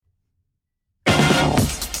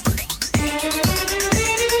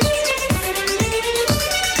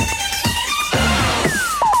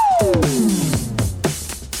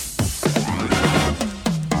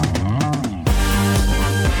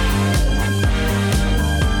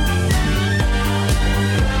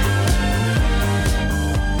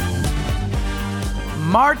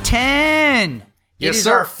10. Yes, it is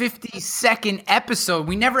sir. our 52nd episode.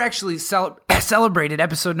 We never actually celebrated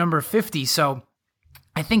episode number 50, so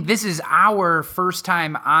I think this is our first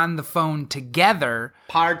time on the phone together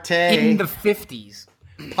in the 50s.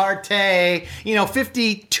 Partay.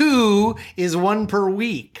 52 is one per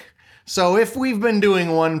week. So if we've been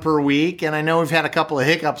doing one per week, and I know we've had a couple of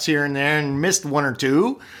hiccups here and there and missed one or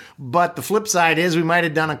two, but the flip side is we might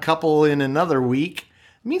have done a couple in another week.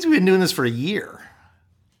 It means we've been doing this for a year.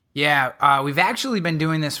 Yeah, we've actually been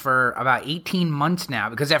doing this for about 18 months now,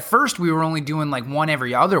 because at first we were only doing like one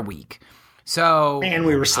every other week. So, and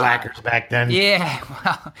we were slackers back then. Yeah,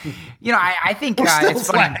 well, I think we're still it's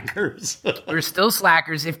slackers. We're still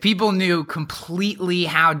slackers. If people knew completely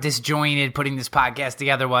how disjointed putting this podcast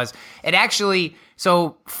together was, it actually,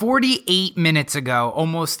 so 48 minutes ago,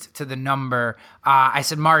 almost to the number, I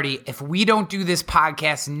said, Marty, if we don't do this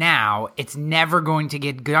podcast now, it's never going to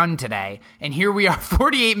get done today. And here we are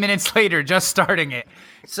 48 minutes later, just starting it.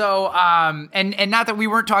 So, and not that we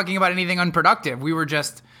weren't talking about anything unproductive. We were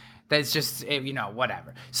just... That's just,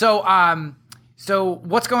 whatever. So, so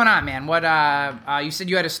what's going on, man? What, you said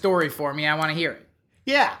you had a story for me. I want to hear it.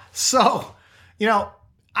 Yeah. So,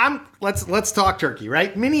 let's talk turkey,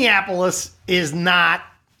 right? Minneapolis is not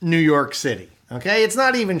New York City. Okay. It's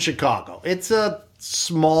not even Chicago. It's a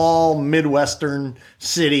small Midwestern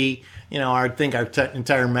city. I think our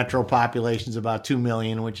entire metro population is about 2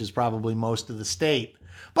 million, which is probably most of the state.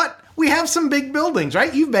 But we have some big buildings,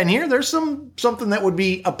 right? You've been here. There's something that would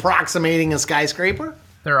be approximating a skyscraper.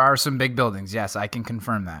 There are some big buildings. Yes, I can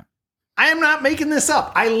confirm that. I am not making this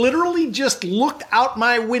up. I literally just looked out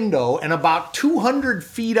my window, and about 200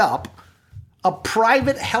 feet up, a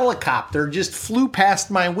private helicopter just flew past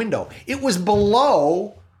my window. It was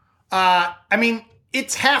below,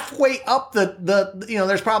 it's halfway up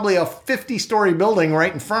there's probably a 50-story building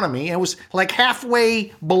right in front of me. It was like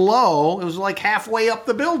halfway below. It was like halfway up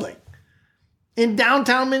the building in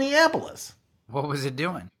downtown Minneapolis. What was it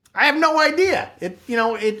doing? I have no idea.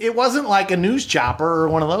 It wasn't like a news chopper or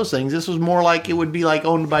one of those things. This was more like it would be like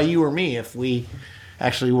owned by you or me if we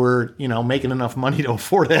actually were, making enough money to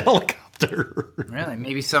afford a helicopter. Really?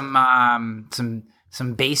 Maybe some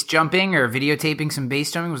base jumping or videotaping some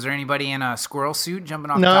base jumping? Was there anybody in a squirrel suit jumping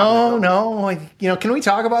off the top of the building? No. Can we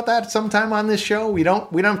talk about that sometime on this show? We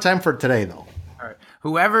don't have time for it today, though. All right.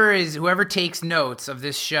 Whoever takes notes of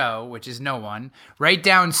this show, which is no one, write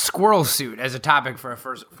down squirrel suit as a topic for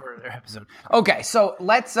their episode. Okay, so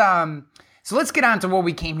let's get on to what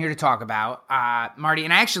we came here to talk about, Marty.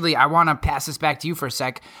 And actually, I want to pass this back to you for a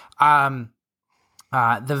sec. The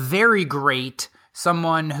very great.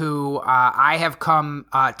 Someone who I have come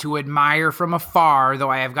to admire from afar, though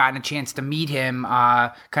I have gotten a chance to meet him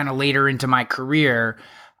kind of later into my career,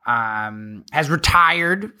 has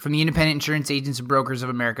retired from the Independent Insurance Agents and Brokers of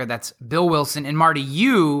America. That's Bill Wilson. And Marty,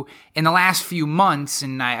 you, in the last few months,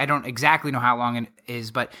 and I don't exactly know how long it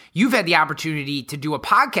is, but you've had the opportunity to do a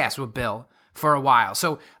podcast with Bill for a while.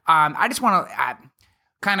 So I just want to,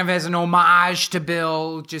 kind of as an homage to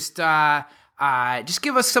Bill, just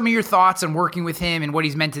give us some of your thoughts on working with him and what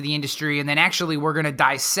he's meant to the industry. And then actually we're going to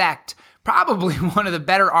dissect probably one of the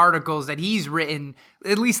better articles that he's written,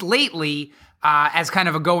 at least lately, as kind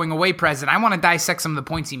of a going away present. I want to dissect some of the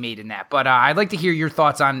points he made in that. But I'd like to hear your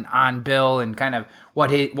thoughts on Bill and kind of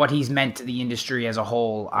what he's meant to the industry as a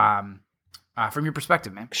whole from your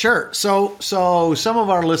perspective, man. Sure. So some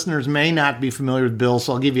of our listeners may not be familiar with Bill,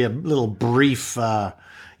 so I'll give you a little brief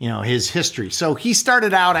his history. So he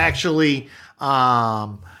started out actually,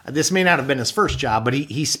 this may not have been his first job, but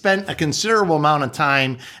he spent a considerable amount of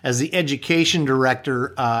time as the education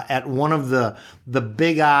director at one of the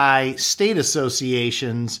Big I state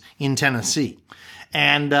associations in Tennessee.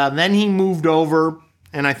 And then he moved over,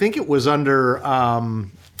 and I think it was under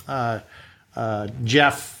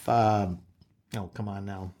Jeff, come on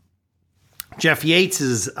now. Jeff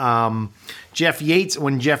Yates's Jeff Yates,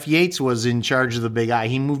 when Jeff Yates was in charge of the Big I,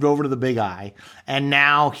 he moved over to the Big I, and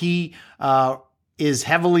now he is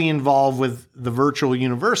heavily involved with the virtual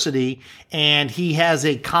university, and he has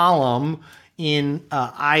a column in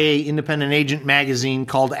IA Independent Agent magazine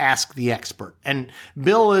called Ask the Expert. And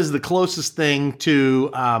Bill is the closest thing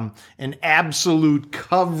to an absolute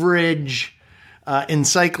coverage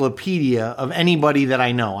encyclopedia of anybody that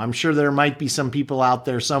I know. I'm sure there might be some people out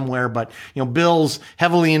there somewhere, but Bill's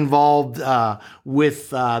heavily involved with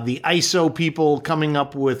the ISO people coming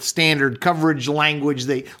up with standard coverage language.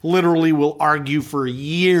 They literally will argue for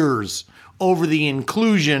years over the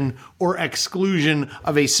inclusion or exclusion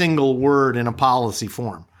of a single word in a policy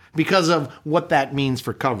form because of what that means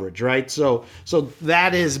for coverage, right? So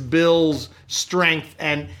that is Bill's strength,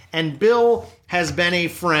 and Bill has been a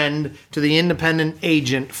friend to the independent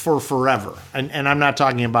agent for forever. And I'm not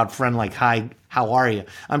talking about friend like, hi, how are you?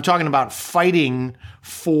 I'm talking about fighting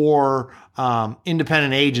for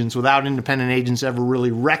independent agents without independent agents ever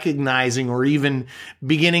really recognizing or even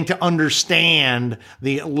beginning to understand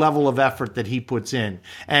the level of effort that he puts in.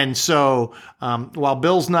 And so while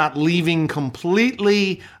Bill's not leaving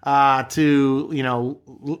completely to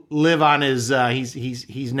live on his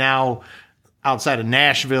he's now outside of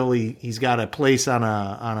Nashville. He's got a place on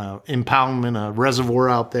a impoundment, a reservoir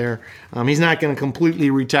out there. He's not going to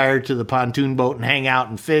completely retire to the pontoon boat and hang out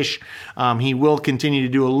and fish. He will continue to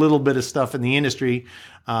do a little bit of stuff in the industry.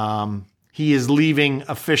 He is leaving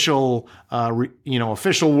official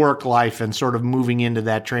work life and sort of moving into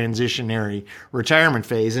that transitionary retirement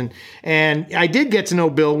phase. And I did get to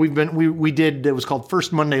know Bill. We did, it was called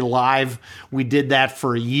First Monday Live. We did that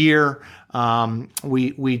for a year. Our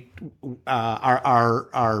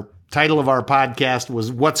title of our podcast was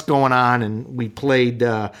What's Going On, and we played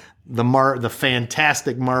the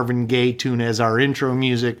fantastic Marvin Gaye tune as our intro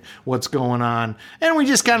music, What's Going On. And we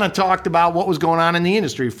just kind of talked about what was going on in the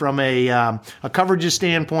industry from a coverage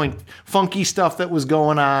standpoint, funky stuff that was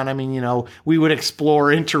going on. I mean, we would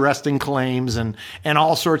explore interesting claims and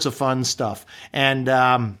all sorts of fun stuff.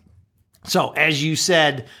 And so as you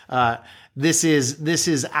said, this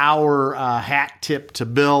is our hat tip to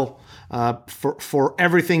Bill for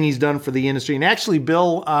everything he's done for the industry. And actually,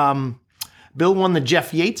 Bill won the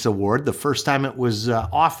Jeff Yates Award the first time it was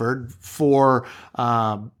offered for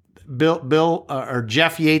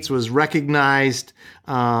Jeff Yates was recognized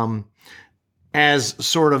as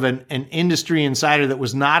sort of an industry insider that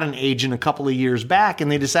was not an agent a couple of years back, and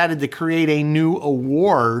they decided to create a new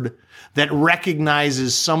award that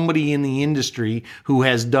recognizes somebody in the industry who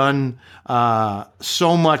has done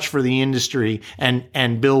so much for the industry,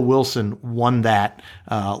 and Bill Wilson won that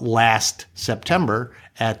last September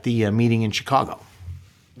at the meeting in Chicago.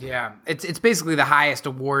 Yeah, it's basically the highest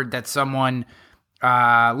award that someone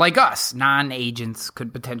like us, non-agents,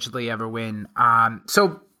 could potentially ever win.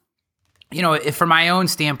 So, if from my own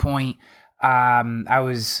standpoint, I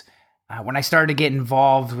was when I started to get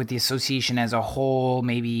involved with the association as a whole,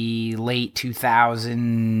 maybe late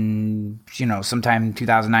 2000, sometime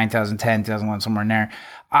 2009, 2010, 2011, somewhere in there.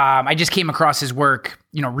 I just came across his work,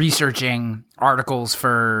 researching articles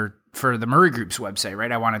for the Murray Group's website,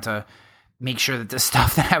 right? I wanted to make sure that the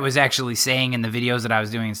stuff that I was actually saying in the videos that I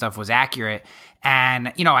was doing and stuff was accurate.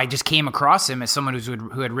 And, I just came across him as someone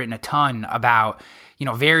who had written a ton about,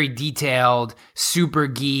 very detailed, super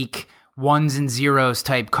geek, ones and zeros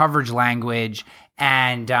type coverage language.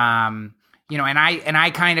 And, and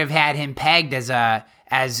I kind of had him pegged as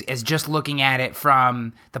just looking at it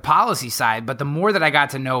from the policy side. But the more that I got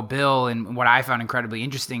to know Bill, and what I found incredibly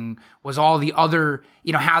interesting was all the other,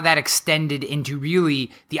 how that extended into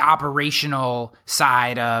really the operational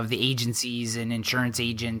side of the agencies and insurance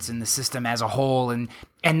agents and the system as a whole, and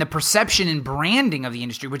the perception and branding of the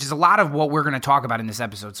industry, which is a lot of what we're going to talk about in this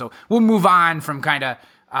episode. So we'll move on from kind of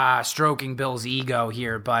stroking Bill's ego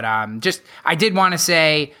here, but I did want to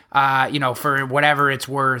say, for whatever it's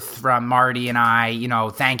worth from Marty and I,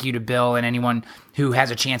 thank you to Bill, and anyone who has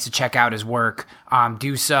a chance to check out his work,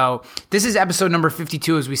 do so. This is episode number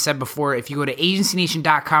 52, as we said before. If you go to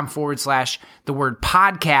agencynation.com/the word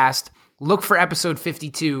podcast, look for episode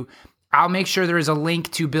 52. I'll make sure there is a link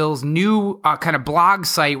to Bill's new kind of blog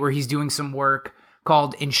site where he's doing some work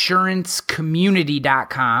called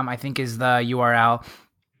insurancecommunity.com, I think is the URL.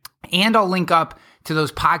 And I'll link up to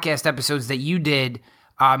those podcast episodes that you did,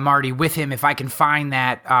 Marty, with him. If I can find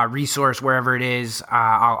that resource wherever it is,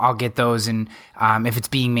 I'll get those. And if it's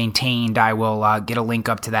being maintained, I will get a link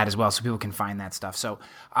up to that as well so people can find that stuff. So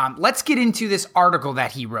let's get into this article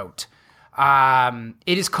that he wrote.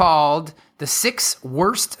 It is called The 6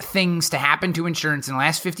 Worst Things to Happen to Insurance in the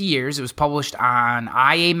Last 50 Years. It was published on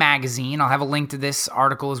IA Magazine. I'll have a link to this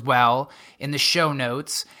article as well in the show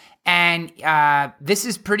notes. And this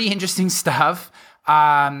is pretty interesting stuff.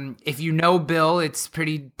 If you know Bill, it's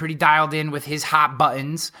pretty dialed in with his hot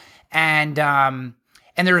buttons. And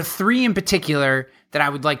there are 3 in particular that I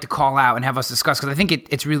would like to call out and have us discuss, because I think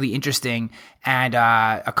it's really interesting. And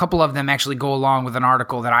a couple of them actually go along with an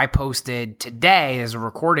article that I posted today as we're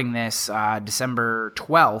recording this, December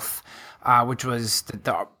 12th, which was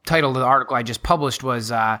the title of the article I just published was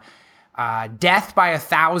Death by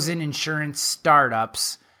 1,000 Insurance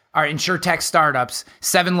Startups. Our InsurTech startups,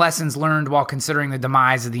 7 lessons learned while considering the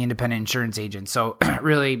demise of the independent insurance agent. So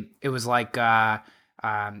really, it was like,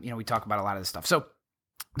 we talk about a lot of this stuff. So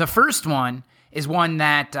the first one is one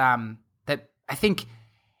that I think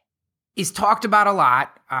is talked about a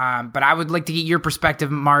lot, but I would like to get your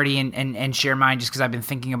perspective, Marty, and share mine just because I've been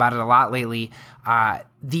thinking about it a lot lately.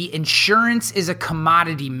 The insurance is a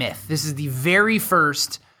commodity myth. This is the very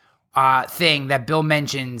first thing that Bill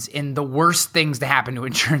mentions in the worst things to happen to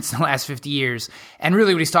insurance in the last 50 years. And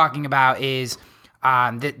really what he's talking about is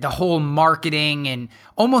the whole marketing and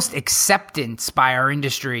almost acceptance by our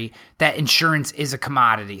industry that insurance is a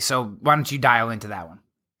commodity. So why don't you dial into that one?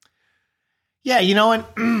 Yeah, and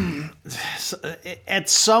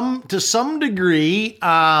to some degree,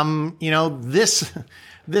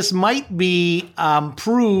 this might be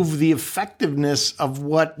prove the effectiveness of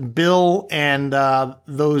what Bill and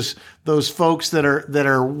those folks that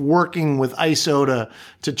are working with ISO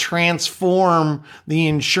to transform the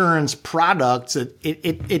insurance products.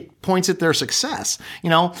 It points at their success.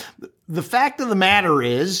 The fact of the matter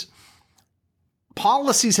is,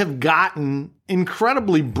 policies have gotten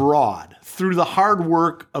incredibly broad through the hard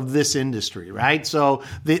work of this industry, right? So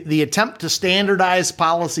the attempt to standardize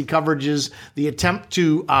policy coverages, the attempt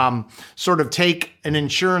to sort of take an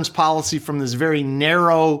insurance policy from this very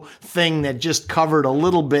narrow thing that just covered a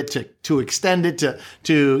little bit to extend it to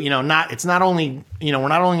it's not only, we're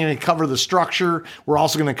not only going to cover the structure, we're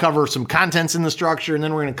also going to cover some contents in the structure, and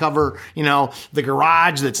then we're going to cover, the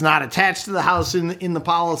garage that's not attached to the house in the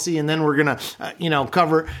policy, and then we're going to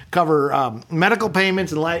cover medical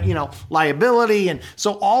payments and liability. And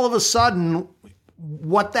so all of a sudden,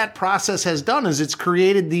 what that process has done is it's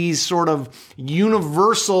created these sort of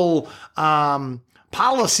universal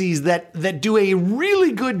policies that do a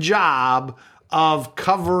really good job of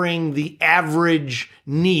covering the average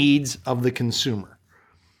needs of the consumer.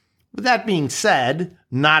 But that being said,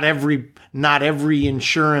 not every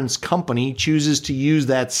insurance company chooses to use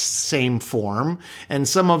that same form, and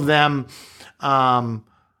some of them,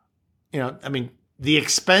 the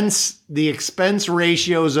expense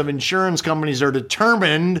ratios of insurance companies are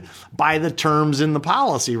determined by the terms in the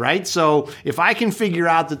policy, right? So if I can figure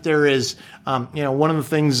out that there is, one of the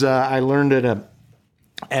things I learned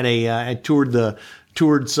I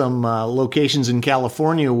toured some locations in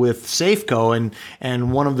California with Safeco,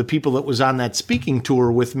 and one of the people that was on that speaking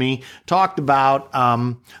tour with me talked about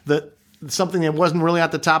something that wasn't really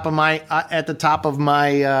at the top of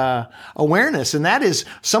my awareness, and that is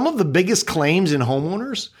some of the biggest claims in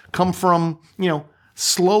homeowners come from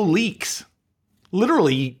slow leaks.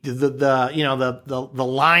 Literally, the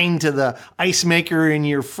line to the ice maker in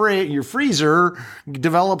your freezer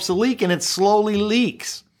develops a leak, and it slowly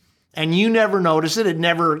leaks. And you never notice it. It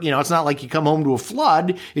never, it's not like you come home to a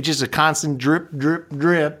flood. It's just a constant drip, drip,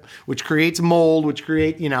 drip, which creates mold,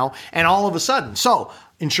 and all of a sudden. So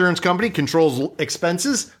insurance company controls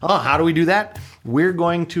expenses. How do we do that? We're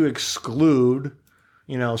going to exclude,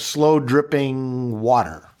 slow dripping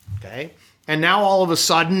water. Okay. And now all of a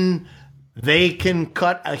sudden they can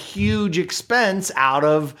cut a huge expense out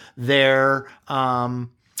of their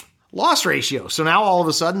loss ratio. So now all of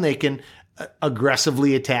a sudden they can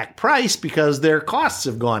aggressively attack price because their costs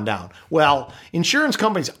have gone down. Well, insurance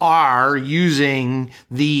companies are using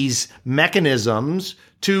these mechanisms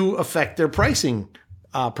to affect their pricing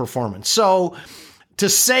performance. So to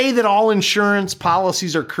say that all insurance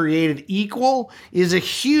policies are created equal is a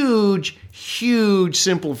huge, huge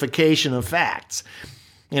simplification of facts.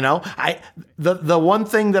 The one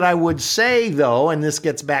thing that I would say though, and this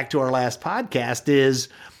gets back to our last podcast, is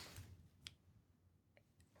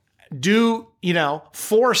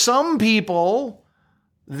for some people,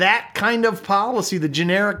 that kind of policy, the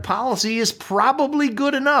generic policy, is probably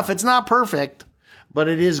good enough. It's not perfect, but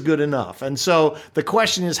it is good enough. And so the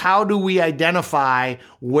question is, how do we identify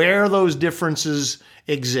where those differences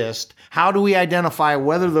exist? How do we identify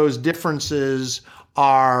whether those differences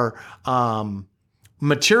are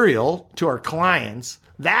material to our clients?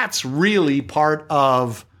 That's really part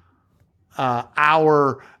of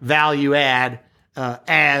our value add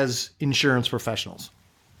as insurance professionals.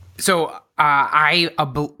 So I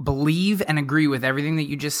believe and agree with everything that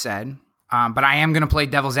you just said, but I am going to play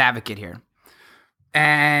devil's advocate here.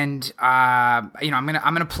 And I'm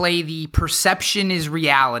gonna play the perception is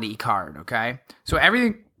reality card. Okay, so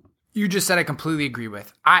everything you just said, I completely agree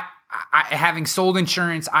with. I having sold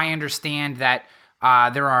insurance, I understand that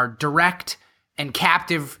there are direct and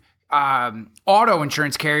captive auto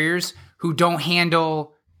insurance carriers who don't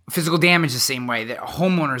handle physical damage the same way. That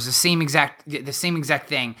homeowners, the same exact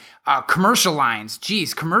thing. Commercial lines,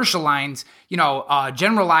 general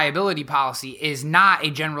liability policy is not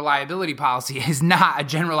a general liability policy,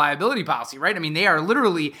 right? I mean, they are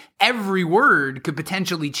literally, every word could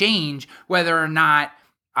potentially change whether or not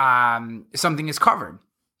something is covered.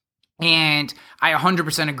 And I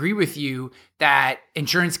 100% agree with you that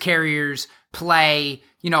insurance carriers play,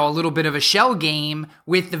 a little bit of a shell game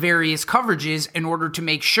with the various coverages in order to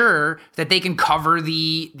make sure that they can cover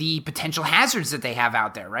the potential hazards that they have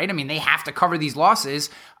out there, right? I mean, they have to cover these losses.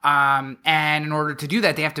 And in order to do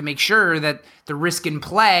that, they have to make sure that the risk in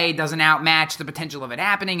play doesn't outmatch the potential of it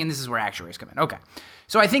happening. And this is where actuaries come in. Okay.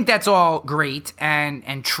 So I think that's all great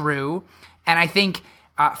and true. And I think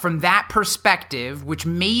from that perspective, which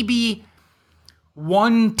maybe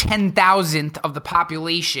 1/10,000th of the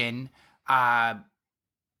population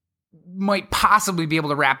might possibly be able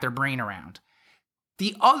to wrap their brain around.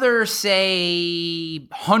 The other, say,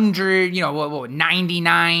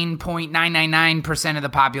 99.999% of the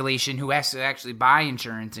population who has to actually buy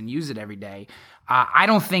insurance and use it every day, I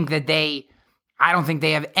don't think they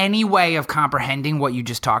have any way of comprehending what you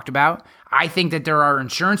just talked about. I think that there are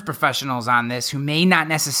insurance professionals on this who may not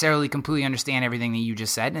necessarily completely understand everything that you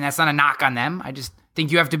just said, and that's not a knock on them. I just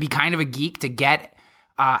think you have to be kind of a geek to get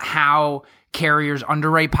how carriers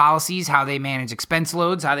underwrite policies, how they manage expense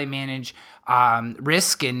loads, how they manage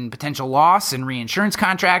risk and potential loss and reinsurance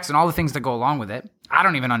contracts and all the things that go along with it. I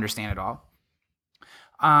don't even understand it all.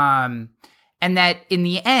 And that in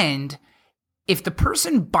the end, if the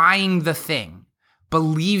person buying the thing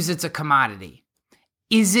believes it's a commodity,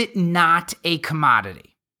 is it not a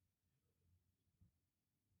commodity?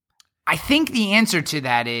 I think the answer to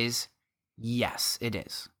that is yes, it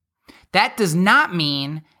is. That does not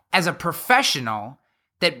mean, as a professional,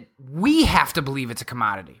 that we have to believe it's a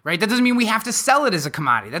commodity, right? That doesn't mean we have to sell it as a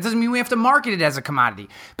commodity. That doesn't mean we have to market it as a commodity.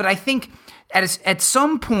 But I think at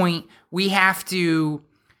some point we have to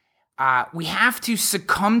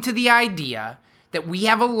succumb to the idea that we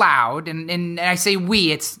have allowed, and I say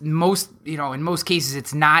we, it's most, in most cases,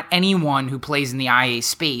 it's not anyone who plays in the IA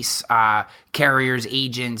space, carriers,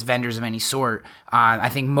 agents, vendors of any sort. I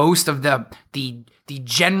think most of the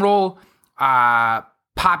general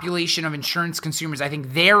population of insurance consumers, I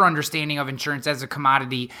think their understanding of insurance as a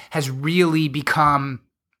commodity has really become,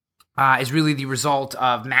 is really the result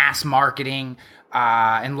of mass marketing,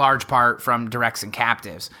 in large part from directs and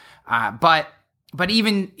captives. But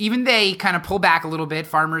even they kind of pull back a little bit.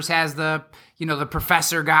 Farmers has the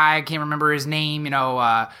professor guy, I can't remember his name, we know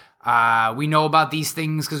about these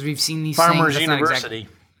things because we've seen these Farmers things. University.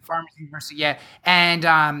 Farmers University, yeah.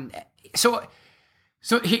 And so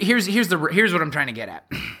here's what I'm trying to get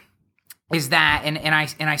at is that, and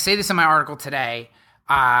I say this in my article today,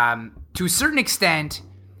 to a certain extent,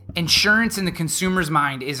 insurance in the consumer's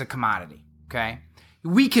mind is a commodity, okay?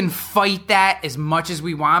 We can fight that as much as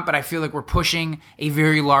we want, but I feel like we're pushing a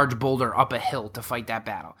very large boulder up a hill to fight that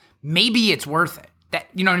battle. Maybe it's worth it. That,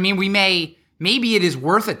 you know what I mean? Maybe it is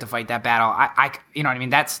worth it to fight that battle. You know what I mean?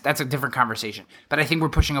 That's a different conversation. But I think we're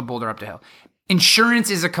pushing a boulder up the hill. Insurance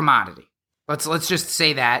is a commodity. Let's just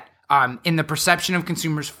say that in the perception of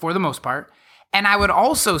consumers for the most part. And I would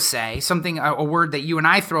also say something, a word that you and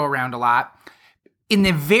I throw around a lot. In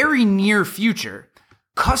the very near future,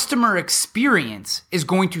 customer experience is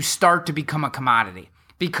going to start to become a commodity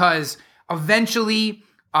because eventually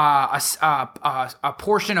a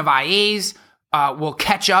portion of IAs will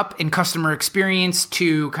catch up in customer experience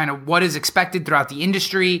to kind of what is expected throughout the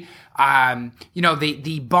industry.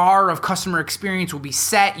 The bar of customer experience will be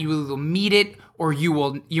set. You will meet it or you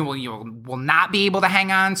will not be able to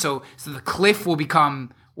hang on. So the cliff will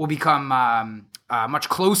become much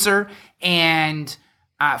closer. And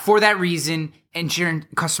for that reason, insurance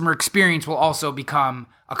customer experience will also become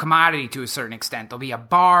a commodity to a certain extent. There'll be a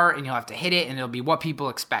bar and you'll have to hit it and it'll be what people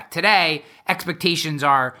expect. Today, expectations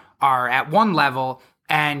are at one level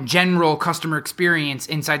and general customer experience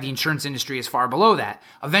inside the insurance industry is far below that.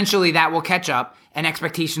 Eventually that will catch up and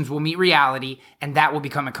expectations will meet reality and that will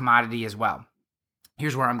become a commodity as well.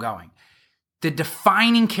 Here's where I'm going. The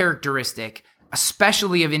defining characteristic,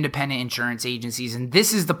 especially of independent insurance agencies, and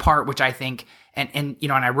this is the part which I think, and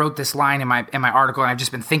I wrote this line in my article, and I've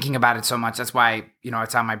just been thinking about it so much. That's why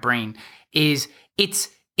it's on my brain. Is it's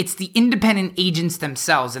the independent agents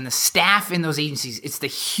themselves and the staff in those agencies. It's the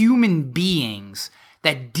human beings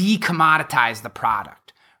that decommoditize the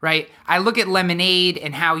product, right? I look at Lemonade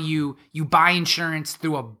and how you buy insurance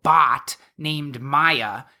through a bot named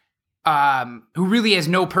Maya. Who really has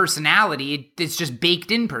no personality. It's just baked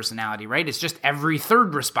in personality, right? It's just every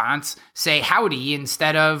third response say howdy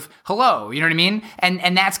instead of hello. You know what I mean?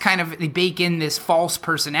 And that's kind of, they bake in this false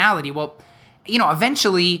personality. Well,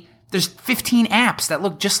 eventually there's 15 apps that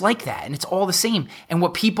look just like that and it's all the same. And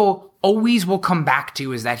what people always will come back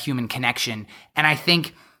to is that human connection. And I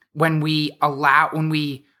think when we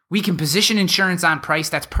can position insurance on price,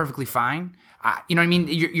 that's perfectly fine. You know what I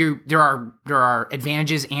mean? There are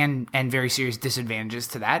advantages and very serious disadvantages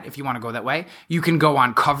to that if you want to go that way. You can go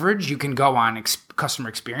on coverage. You can go on customer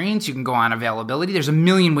experience. You can go on availability. There's a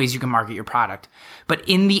million ways you can market your product. But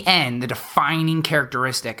in the end, the defining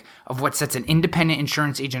characteristic of what sets an independent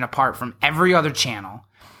insurance agent apart from every other channel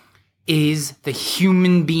is the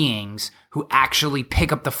human beings who actually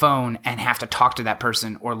pick up the phone and have to talk to that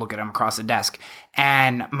person or look at them across the desk.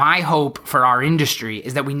 And my hope for our industry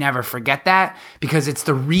is that we never forget that, because it's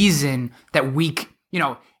the reason that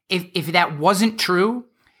if that wasn't true,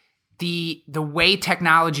 the way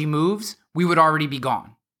technology moves, we would already be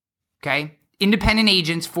gone. Okay? Independent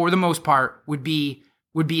agents, for the most part, would be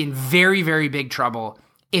in very, very big trouble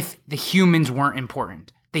if the humans weren't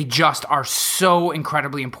important. They just are so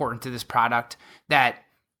incredibly important to this product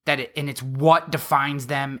and it's what defines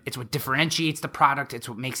them. It's what differentiates the product. It's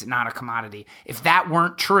what makes it not a commodity. If that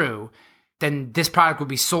weren't true, then this product would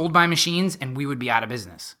be sold by machines and we would be out of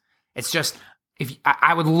business. It's just,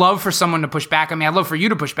 I would love for someone to push back on me. I'd love for you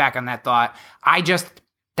to push back on that thought.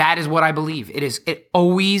 That is what I believe. It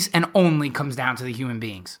always and only comes down to the human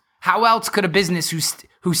beings. How else could a business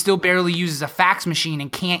who still barely uses a fax machine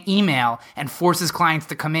and can't email and forces clients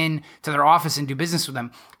to come in to their office and do business with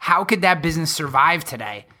them, how could that business survive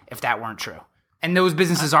today if that weren't true? And those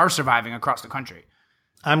businesses are surviving across the country.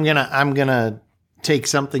 I'm gonna take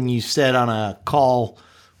something you said on a call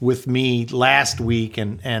with me last week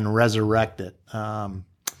and resurrect it. And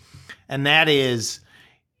that is,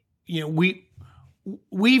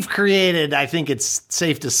 we've created, I think it's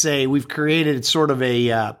safe to say, we've created sort of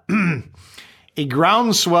a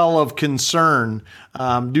groundswell of concern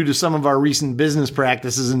due to some of our recent business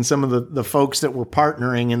practices and some of the folks that we're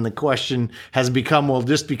partnering. And the question has become, well,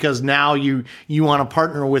 just because now you want to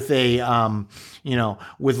partner with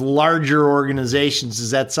with larger organizations,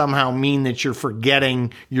 does that somehow mean that you're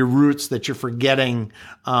forgetting your roots, that you're forgetting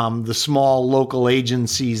the small local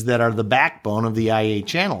agencies that are the backbone of the IA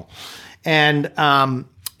channel? And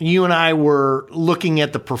you and I were looking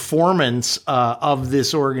at the performance of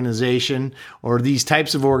this organization or these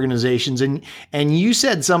types of organizations, and you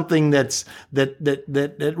said something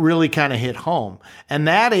that really kind of hit home, and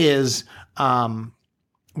that is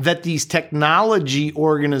that these technology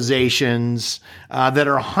organizations that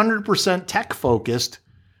are 100% tech focused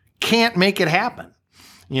can't make it happen.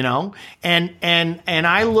 And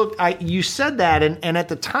you said that, and at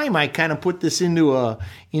the time I kind of put this into a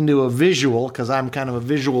visual, because I'm kind of a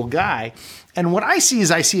visual guy. And what I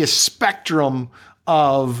see a spectrum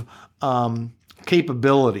of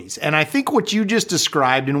capabilities. And I think what you just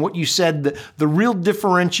described and what you said, the real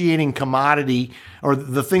differentiating commodity, or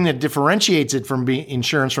the thing that differentiates it from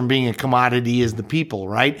insurance from being a commodity, is the people,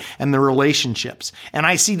 right? And the relationships. And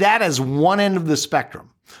I see that as one end of the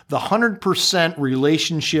spectrum. The 100%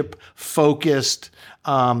 relationship-focused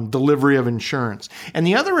delivery of insurance. And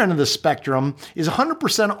the other end of the spectrum is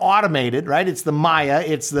 100% automated, right? It's the Maya,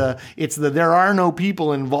 it's the there are no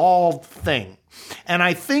people involved thing. And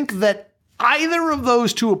I think that either of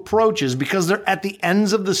those two approaches, because they're at the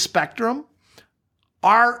ends of the spectrum,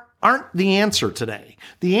 aren't the answer today.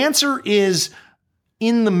 The answer is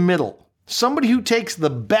in the middle. Somebody who takes the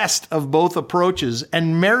best of both approaches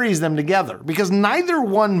and marries them together, because neither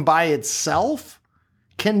one by itself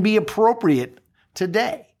can be appropriate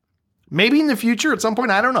today. Maybe in the future at some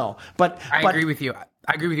point, I don't know. But I agree with you.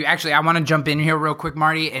 Actually, I want to jump in here real quick,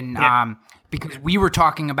 Marty, and because we were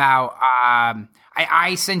talking about,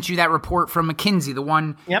 I sent you that report from McKinsey, the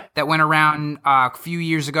one that went around a few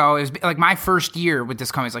years ago. It was like my first year with this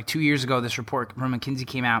company. It's like 2 years ago this report from McKinsey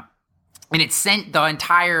came out. And it sent the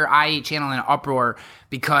entire IA channel in an uproar,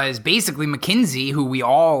 because basically McKinsey, who we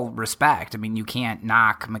all respect, I mean, you can't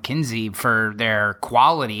knock McKinsey for their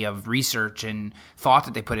quality of research and thought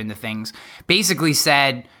that they put into things, basically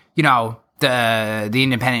said, the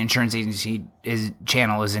independent insurance agency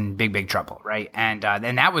channel is in big trouble, right? And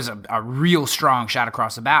that was a real strong shot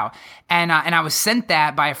across the bow. And I was sent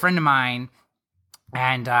that by a friend of mine.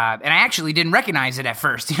 And I actually didn't recognize it at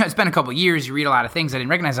first. It's been a couple of years. You read a lot of things I didn't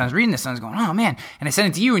recognize. I was reading this and I was going, oh man. And I sent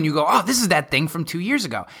it to you and you go, oh, this is that thing from 2 years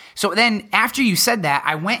ago. So then after you said that,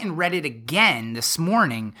 I went and read it again this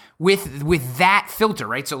morning with that filter,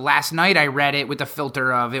 right? So last night I read it with the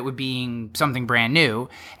filter of it being something brand new.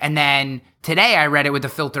 And then today I read it with the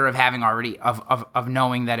filter of having already, of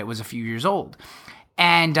knowing that it was a few years old.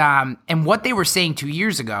 And what they were saying 2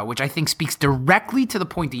 years ago, which I think speaks directly to the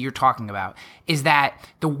point that you're talking about, is that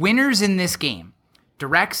the winners in this game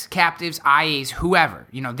directs, captives, IAs, whoever,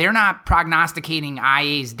 they're not prognosticating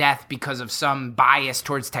IA's death because of some bias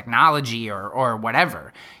towards technology or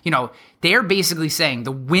whatever. They're basically saying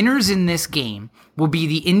the winners in this game will be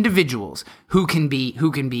the individuals who can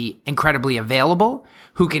be incredibly available,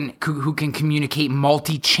 who can communicate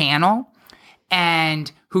multi-channel,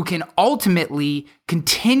 and who can ultimately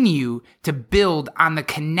continue to build on the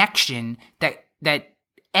connection that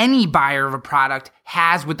any buyer of a product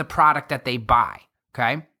has with the product that they buy,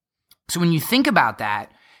 okay? So when you think about that,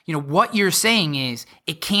 what you're saying is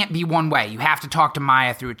it can't be one way. You have to talk to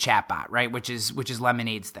Maya through a chatbot, right? Which is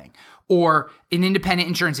Lemonade's thing. Or an independent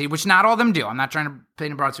insurance agent, which not all of them do. I'm not trying to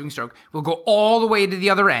paint a broad sweeping stroke. We'll go all the way to the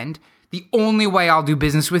other end. The only way I'll do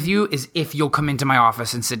business with you is if you'll come into my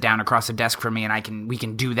office and sit down across the desk from me, and we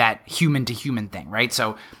can do that human to human thing, right?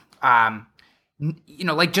 So,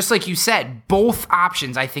 just like you said, both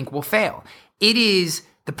options I think will fail. It is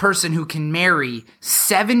the person who can marry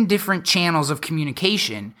 7 different channels of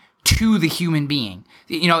communication to the human being.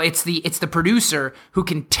 It's the producer who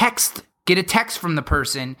can get a text from the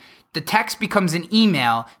person. The text becomes an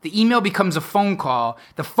email. The email becomes a phone call.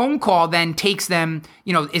 The phone call then takes them,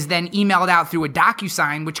 is then emailed out through a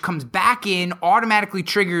DocuSign, which comes back in, automatically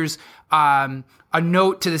triggers a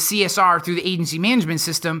note to the CSR through the agency management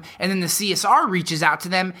system, and then the CSR reaches out to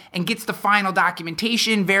them and gets the final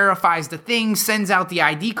documentation, verifies the thing, sends out the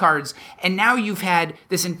ID cards, and now you've had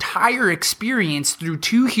this entire experience through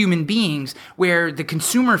 2 human beings where the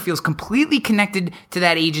consumer feels completely connected to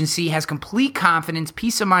that agency, has complete confidence,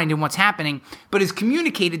 peace of mind in what's happening, but is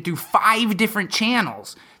communicated through 5 different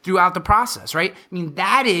channels throughout the process, right? I mean,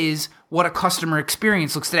 that is what a customer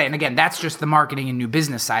experience looks today. And again, that's just the marketing and new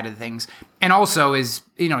business side of things. And also is,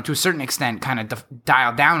 to a certain extent, kind of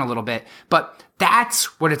dialed down a little bit. But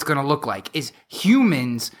that's what it's going to look like, is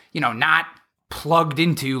humans, not plugged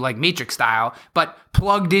into like Matrix style, but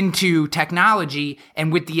plugged into technology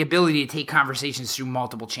and with the ability to take conversations through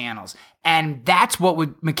multiple channels. And that's what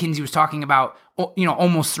McKinsey was talking about,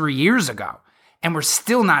 almost 3 years ago. And we're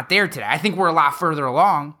still not there today. I think we're a lot further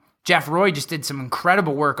along. Jeff Roy just did some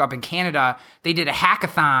incredible work up in Canada. They did a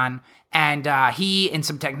hackathon, and he and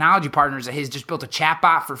some technology partners of his just built a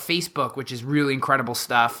chatbot for Facebook, which is really incredible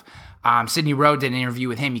stuff. Sydney Rowe did an interview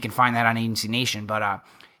with him. You can find that on Agency Nation. But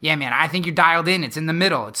yeah, man, I think you're dialed in. It's in the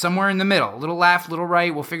middle. It's somewhere in the middle. A little left, a little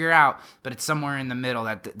right. We'll figure it out. But it's somewhere in the middle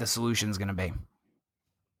that the solution is going to be.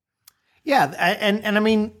 Yeah, and I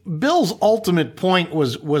mean, Bill's ultimate point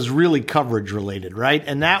was really coverage related, right?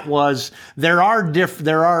 And that was there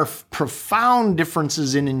are profound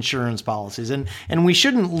differences in insurance policies, and we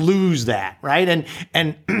shouldn't lose that, right?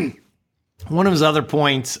 And one of his other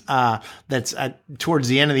points that's towards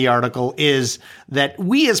the end of the article is that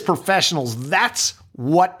we as professionals, that's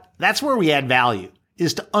where we add value,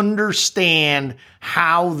 is to understand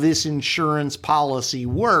how this insurance policy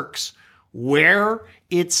works, where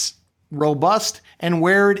it's robust and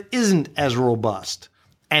where it isn't as robust,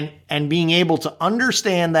 and being able to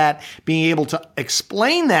understand that, being able to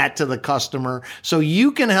explain that to the customer so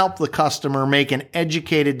you can help the customer make an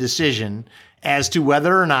educated decision as to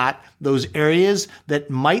whether or not those areas that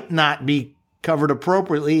might not be covered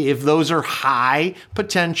appropriately, if those are high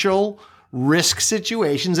potential risk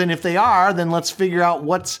situations. And if they are, then let's figure out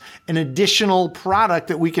what's an additional product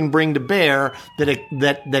that we can bring to bear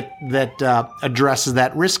that addresses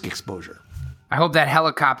that risk exposure. I hope that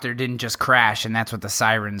helicopter didn't just crash, and that's what the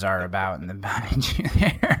sirens are about in the behind you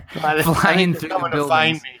there, flying through the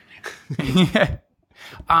buildings. Yeah.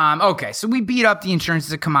 Okay, so we beat up the insurance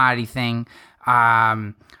as a commodity thing.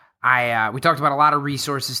 We talked about a lot of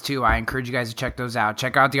resources too. I encourage you guys to check those out.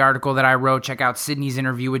 Check out the article that I wrote. Check out Sydney's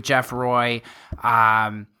interview with Jeff Roy.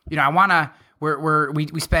 We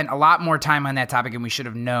spent a lot more time on that topic than we should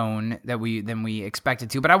have known than we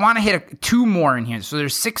expected to. But I want to hit 2 more in here. So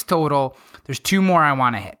there's 6 total. There's 2 more I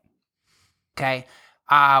want to hit. Okay.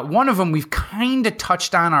 One of them we've kind of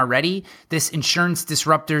touched on already, this insurance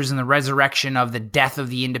disruptors and the resurrection of the death of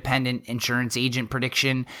the independent insurance agent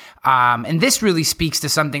prediction. And this really speaks to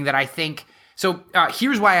something that I think, so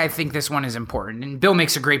here's why I think this one is important. And Bill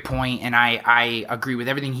makes a great point, and I agree with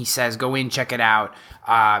everything he says. Go in, check it out.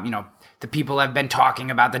 The people have been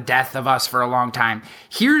talking about the death of us for a long time.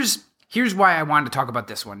 Here's why I wanted to talk about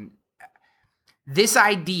this one. This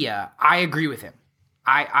idea, I agree with him.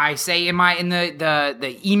 I say in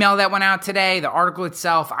the email that went out today, the article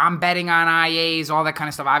itself, I'm betting on IAs, all that kind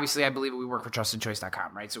of stuff. Obviously, I believe we work for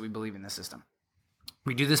trustedchoice.com, right? So we believe in the system.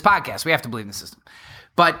 We do this podcast. We have to believe in the system.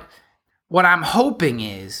 But what I'm hoping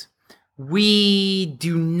is we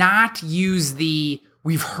do not use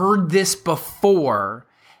we've heard this before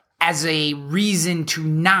as a reason to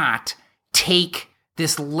not take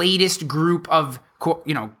this latest group of,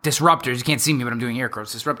 disruptors. You can't see me, but I'm doing air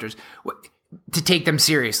quotes, disruptors, to take them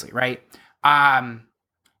seriously, right?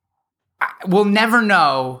 We'll never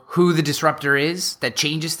know who the disruptor is that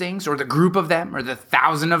changes things, or the group of them, or the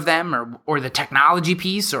 1,000 of them, or the technology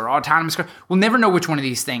piece, or autonomous car. We'll never know which one of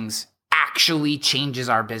these things actually changes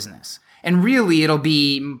our business. And really, it'll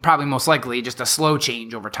be probably most likely just a slow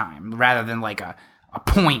change over time, rather than like a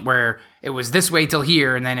point where it was this way till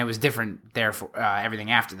here, and then it was different there for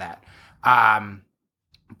everything after that.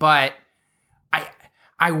 But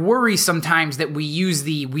I worry sometimes that we use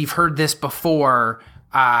we've heard this before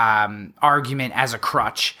argument as a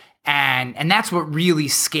crutch, and that's what really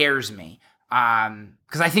scares me.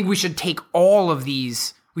 Because I think we should take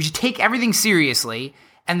we should take everything seriously,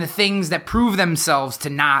 and the things that prove themselves to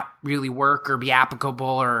not really work or be applicable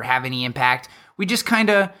or have any impact, we just kind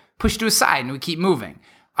of push to a side and we keep moving.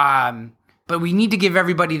 But we need to give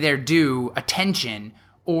everybody their due attention,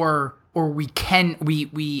 or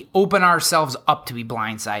we open ourselves up to be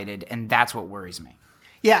blindsided, and that's what worries me.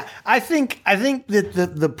 Yeah, I think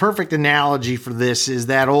that the perfect analogy for this is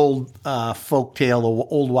that old folk tale, the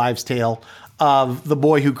old wives' tale of the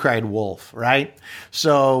boy who cried wolf, right?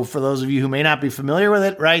 So for those of you who may not be familiar with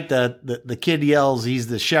it, right, the kid yells, he's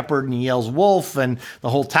the shepherd, and he yells wolf, and the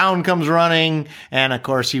whole town comes running. And of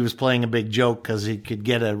course, he was playing a big joke because he could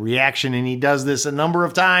get a reaction, and he does this a number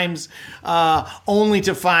of times, only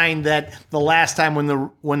to find that the last time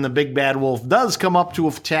when the big bad wolf does come up to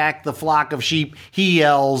attack the flock of sheep, he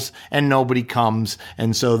yells and nobody comes,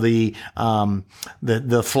 and so the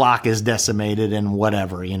flock is decimated and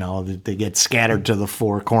whatever, they get scattered to the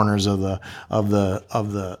four corners of the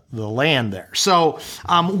land there. So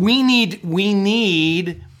we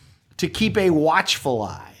need to keep a watchful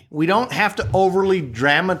eye. We don't have to overly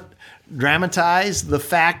dramatize the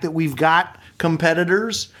fact that we've got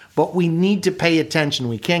competitors, but we need to pay attention.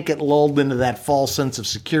 We can't get lulled into that false sense of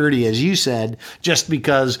security, as you said, just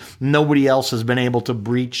because nobody else has been able to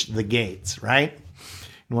breach the gates, right?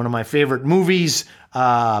 In one of my favorite movies,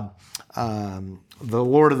 the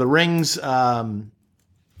Lord of the Rings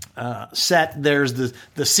set, there's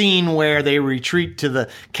the scene where they retreat to the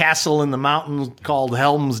castle in the mountains called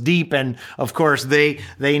Helm's Deep, and of course they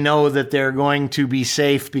know that they're going to be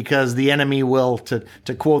safe because the enemy will, to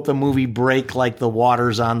quote the movie, break like the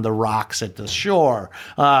waters on the rocks at the shore.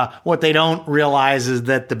 What they don't realize is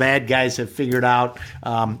that the bad guys have figured out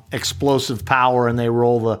explosive power, and they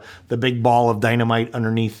roll the big ball of dynamite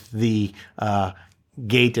underneath the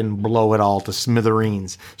gate and blow it all to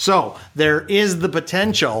smithereens. So there is the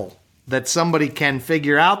potential that somebody can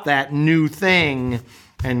figure out that new thing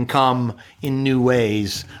and come in new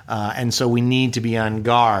ways. And so we need to be on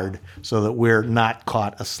guard so that we're not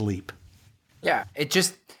caught asleep. Yeah,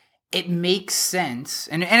 it makes sense.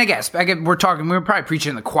 And I guess we're probably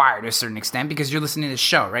preaching to the choir to a certain extent because you're listening to the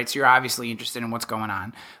show, right? So you're obviously interested in what's going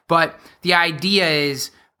on. But the idea is,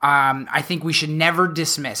 I think we should never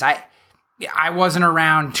dismiss. I wasn't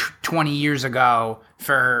around 20 years ago,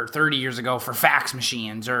 for 30 years ago, for fax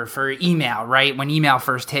machines or for email, right? When email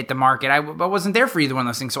first hit the market, I wasn't there for either one of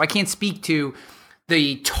those things. So I can't speak to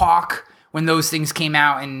the talk when those things came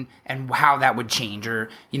out and how that would change, or,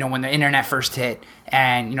 when the internet first hit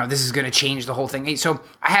and, this is going to change the whole thing. So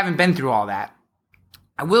I haven't been through all that.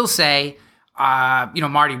 I will say,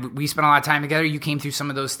 Marty, we spent a lot of time together. You came through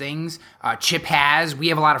some of those things. Chip has. We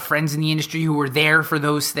have a lot of friends in the industry who were there for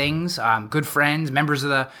those things. Good friends, members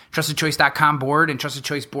of the TrustedChoice.com board and Trusted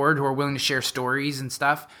Choice board who are willing to share stories and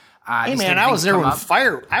stuff. Hey man, I was there when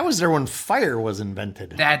fire. I was there when fire was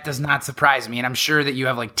invented. That does not surprise me, and I'm sure that you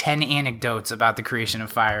have like 10 anecdotes about the creation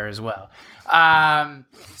of fire as well.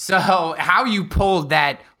 So how you pulled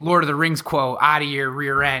that Lord of the Rings quote out of your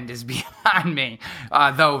rear end is beyond me,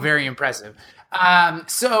 though very impressive.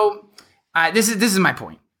 This is my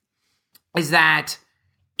point, is that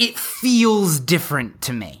it feels different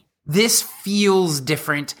to me. This feels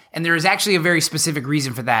different, and there is actually a very specific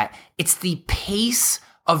reason for that. It's the pace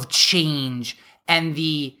of change and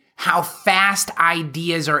how fast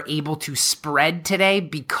ideas are able to spread today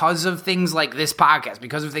because of things like this podcast,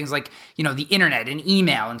 because of things like, the internet and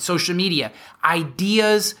email and social media.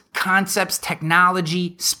 Ideas, concepts,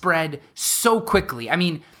 technology spread so quickly. I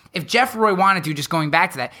mean, if Jeff Roy wanted to, just going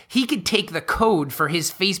back to that, he could take the code for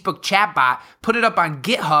his Facebook chatbot, put it up on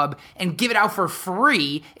GitHub, and give it out for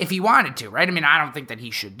free if he wanted to, right? I mean, I don't think that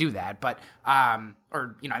he should do that, but I'm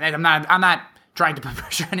not trying to put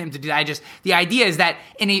pressure on him to do that. The idea is that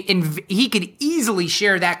he could easily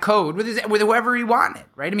share that code with whoever he wanted,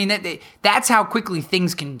 right? I mean, that's how quickly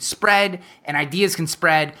things can spread and ideas can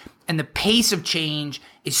spread, and the pace of change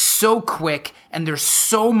is so quick, and there's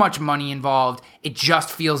so much money involved. It just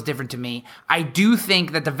feels different to me. I do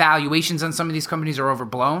think that the valuations on some of these companies are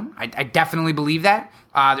overblown. I definitely believe that.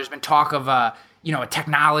 There's been talk of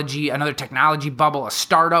another technology bubble, a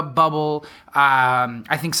startup bubble.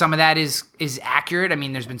 I think some of that is accurate. I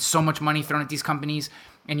mean, there's been so much money thrown at these companies,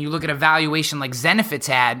 and you look at a valuation like Zenefits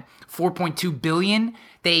had, $4.2 billion.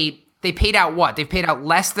 They paid out what? They've paid out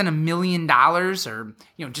less than $1 million, or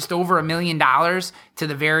just over $1 million to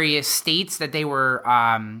the various states that they were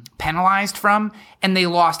penalized from, and they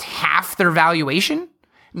lost half their valuation.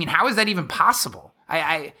 I mean, how is that even possible?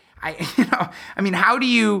 How is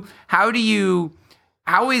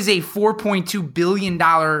a $4.2 billion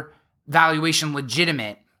valuation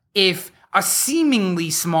legitimate if a seemingly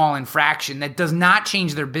small infraction that does not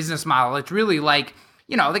change their business model? It's really like,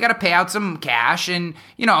 they got to pay out some cash and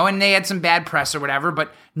they had some bad press or whatever,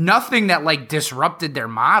 but nothing that like disrupted their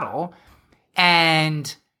model.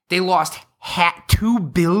 And they lost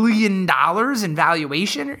 $2 billion in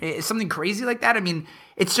valuation, something crazy like that. I mean,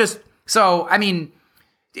 it's just, so, I mean,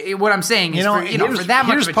 what I'm saying is, for that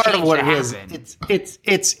much of a change to happen,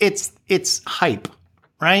 it's hype,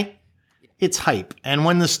 right? It's hype, and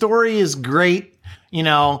when the story is great,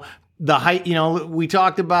 the hype. We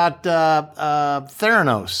talked about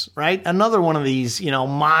Theranos, right? Another one of these,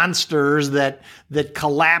 monsters that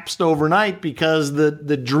collapsed overnight because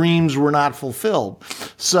the dreams were not fulfilled.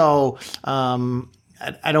 So,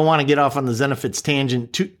 I don't want to get off on the Zenefits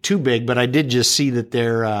tangent too big, but I did just see that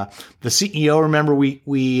they're the CEO. Remember, we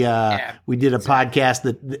did a podcast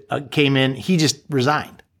that came in. He just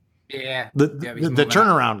resigned. Yeah, the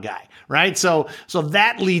turnaround guy, right? So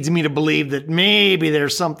that leads me to believe that maybe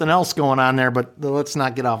there's something else going on there. But let's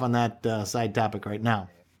not get off on that side topic right now.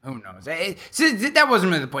 Who knows? So that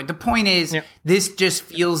wasn't really the point. The point is, this just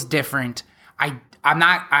feels different. I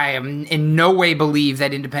am in no way believe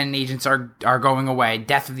that independent agents are going away.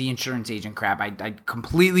 Death of the insurance agent crap. I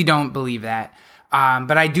completely don't believe that.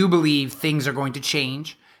 But I do believe things are going to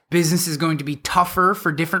change. Business is going to be tougher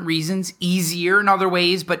for different reasons, easier in other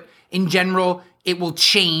ways, but in general, it will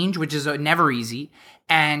change, which is never easy.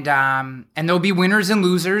 And there'll be winners and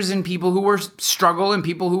losers, and people who will struggle and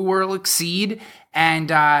people who will exceed. And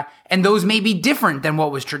those may be different than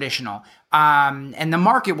what was traditional. And the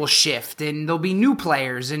market will shift, and there'll be new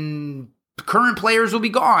players, and current players will be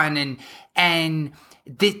gone, and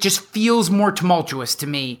it just feels more tumultuous to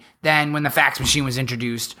me than when the fax machine was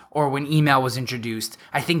introduced or when email was introduced.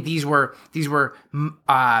 I think these were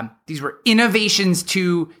innovations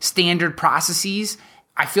to standard processes.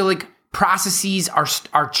 I feel like processes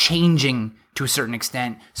are changing to a certain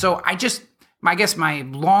extent. So I guess my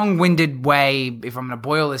long-winded way, if I'm going to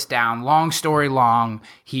boil this down, long story long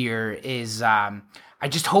here, is I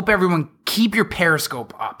just hope everyone keep your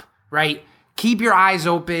Periscope up, right? Keep your eyes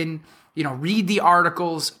open, read the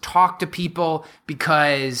articles, talk to people,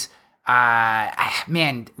 because, there's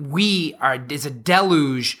a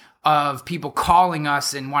deluge of people calling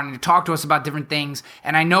us and wanting to talk to us about different things.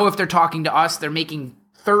 And I know if they're talking to us, they're making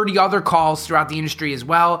 30 other calls throughout the industry as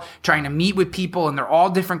well, trying to meet with people, and they're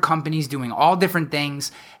all different companies doing all different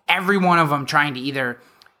things. Every one of them trying to either,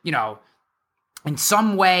 in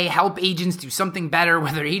some way help agents do something better,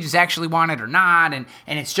 whether agents actually want it or not. And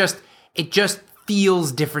it just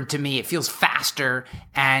feels different to me. It feels faster.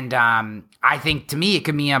 And I think to me, it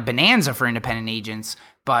could be a bonanza for independent agents,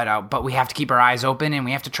 but we have to keep our eyes open and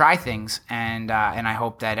we have to try things. And I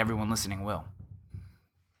hope that everyone listening will.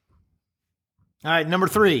 All right, number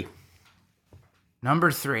three.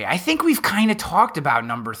 I think we've kind of talked about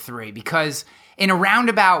number 3 because in a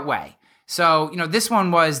roundabout way. So, this one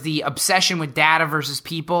was the obsession with data versus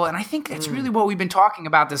people. And I think that's really what we've been talking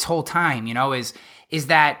about this whole time, is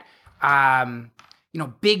that,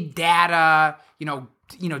 big data,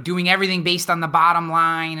 doing everything based on the bottom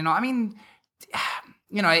line and all. I mean,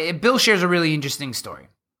 Bill shares a really interesting story.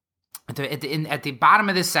 At the bottom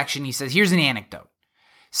of this section, he says, here's an anecdote.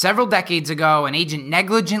 Several decades ago, an agent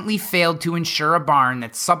negligently failed to insure a barn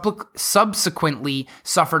that subsequently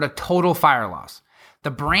suffered a total fire loss.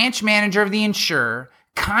 The branch manager of the insurer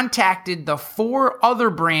contacted the 4 other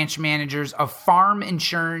branch managers of farm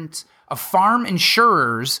insurers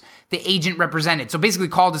the agent represented. So basically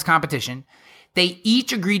called his competition. They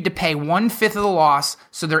each agreed to pay 1/5 of the loss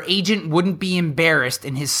so their agent wouldn't be embarrassed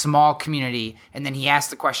in his small community. And then he asked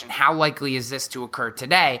the question, how likely is this to occur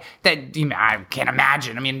today? That I can't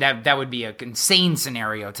imagine. I mean, that would be an insane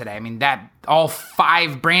scenario today. I mean, that all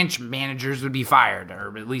 5 branch managers would be fired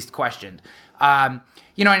or at least questioned. And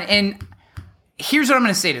here's what I'm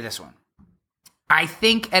going to say to this one. I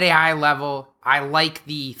think at a high level, I like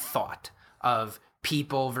the thought of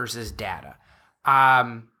people versus data.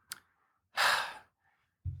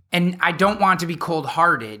 And I don't want to be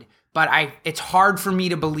cold-hearted, but it's hard for me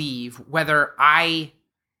to believe whether I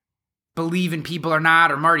believe in people or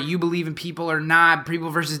not, or Marty, you believe in people or not, people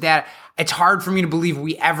versus data. It's hard for me to believe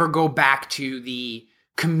we ever go back to the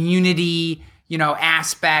community,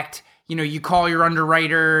 aspect. You call your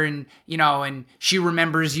underwriter and she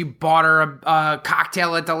remembers you bought her a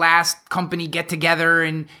cocktail at the last company get together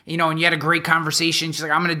and you had a great conversation. She's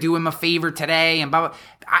like, I'm going to do him a favor today. And blah, blah.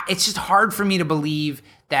 It's just hard for me to believe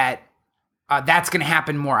that that's going to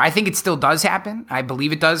happen more. I think it still does happen. I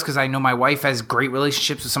believe it does because I know my wife has great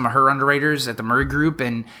relationships with some of her underwriters at the Murray Group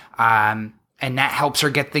and that helps her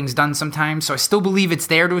get things done sometimes. So I still believe it's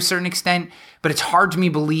there to a certain extent, but it's hard for me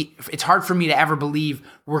to ever believe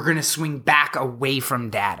we're going to swing back away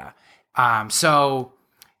from data.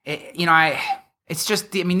 It's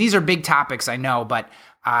just, these are big topics, I know, but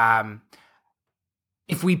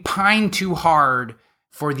if we pine too hard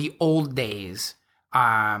for the old days,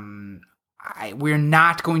 we're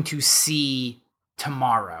not going to see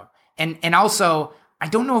tomorrow. And also, I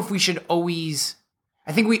don't know if we should always...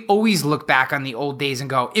 I think we always look back on the old days and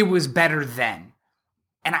go, it was better then.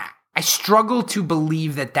 And I struggle to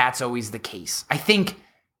believe that that's always the case. I think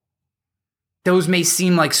those may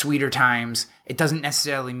seem like sweeter times. It doesn't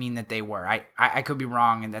necessarily mean that they were. I could be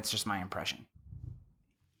wrong, and that's just my impression.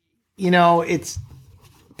 It's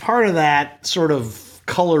part of that sort of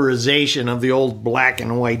colorization of the old black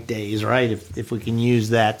and white days, right? If we can use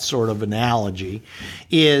that sort of analogy,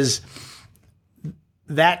 is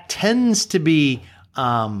that tends to be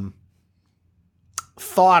thought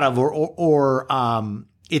of or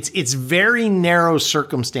it's very narrow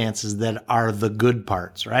circumstances that are the good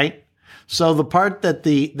parts, right? So the part that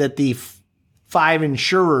the 5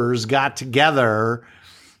 insurers got together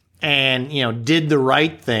and did the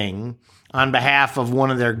right thing on behalf of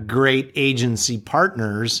one of their great agency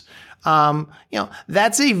partners,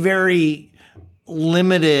 that's a very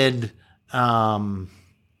limited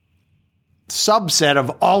subset of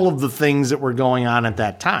all of the things that were going on at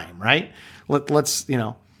that time, right? Let's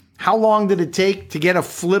how long did it take to get a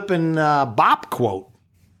flippin' BOP quote?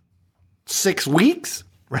 6 weeks,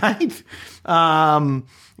 right?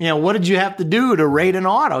 What did you have to do to rate an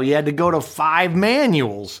auto? You had to go to 5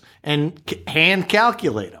 manuals and hand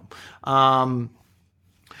calculate them.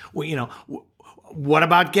 What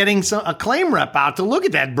about getting a claim rep out to look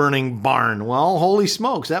at that burning barn? Well, holy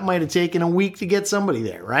smokes, that might have taken a week to get somebody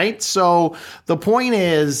there, right? So the point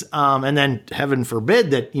is, and then heaven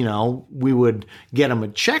forbid that, we would get them a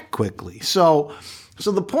check quickly. So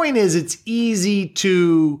the point is, it's easy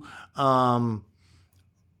to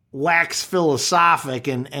wax philosophic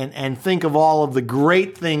and think of all of the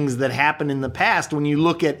great things that happened in the past when you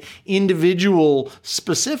look at individual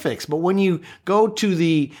specifics. But when you go to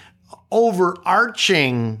the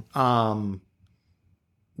overarching, all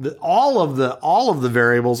of the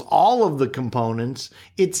variables, all of the components,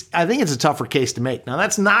 I think it's a tougher case to make. Now,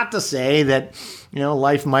 that's not to say that,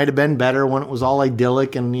 life might have been better when it was all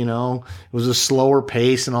idyllic and, it was a slower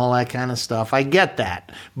pace and all that kind of stuff. I get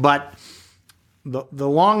that. But the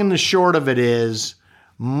long and the short of it is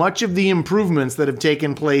much of the improvements that have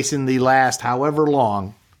taken place in the last however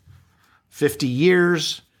long, 50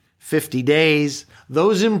 years, 50 days,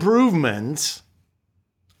 those improvements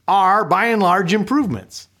are by and large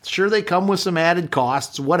improvements. Sure, they come with some added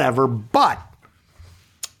costs, whatever, but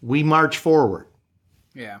we march forward.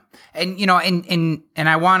 Yeah. And, and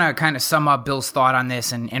I want to kind of sum up Bill's thought on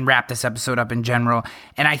this and wrap this episode up in general.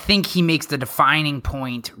 And I think he makes the defining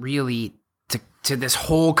point really to this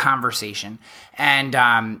whole conversation. And,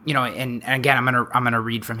 and again, I'm going to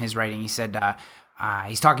read from his writing. He said,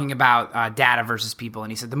 he's talking about data versus people.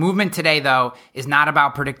 And he said, the movement today, though, is not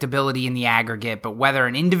about predictability in the aggregate, but whether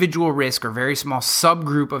an individual risk or very small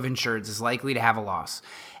subgroup of insureds is likely to have a loss.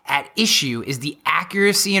 At issue is the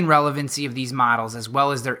accuracy and relevancy of these models, as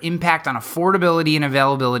well as their impact on affordability and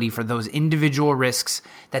availability for those individual risks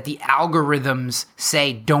that the algorithms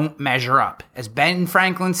say don't measure up. As Ben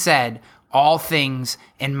Franklin said, all things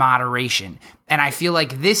in moderation. And I feel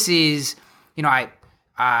like this is,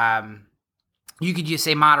 You could just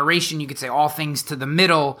say moderation. You could say all things to the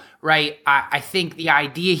middle, right? I think the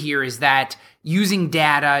idea here is that using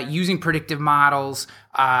data, using predictive models,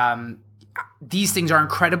 these things are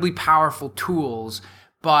incredibly powerful tools.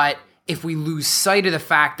 But if we lose sight of the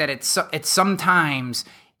fact that it's sometimes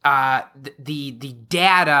the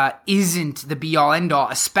data isn't the be all end all,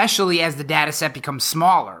 especially as the data set becomes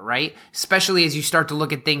smaller, right? Especially as you start to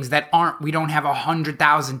look at things that we don't have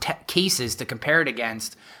 100,000 cases to compare it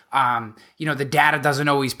against. The data doesn't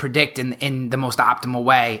always predict in the most optimal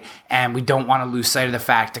way, and we don't want to lose sight of the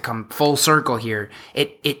fact, to come full circle here.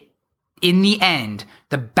 It in the end,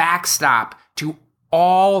 the backstop to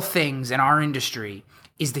all things in our industry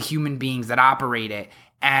is the human beings that operate it.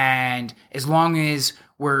 And as long as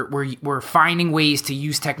we're finding ways to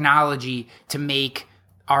use technology to make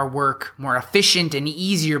our work more efficient and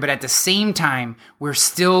easier, but at the same time, we're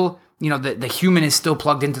still, the human is still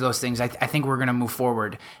plugged into those things, I think we're going to move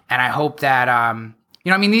forward. And I hope that,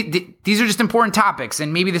 these are just important topics,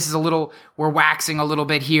 and maybe this is we're waxing a little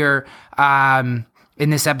bit here in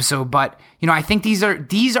this episode, but, I think these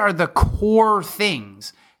are the core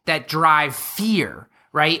things that drive fear,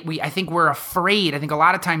 right? I think we're afraid. I think a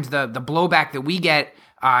lot of times the blowback that we get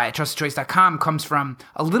at trustedchoice.com comes from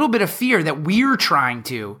a little bit of fear that we're trying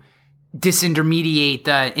to disintermediate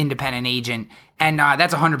the independent agent. And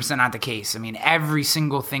that's 100% not the case. I mean, every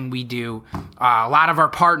single thing we do, a lot of our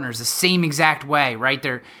partners, the same exact way, right?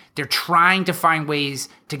 They're trying to find ways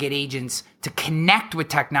to get agents to connect with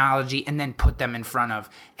technology and then put them in front of.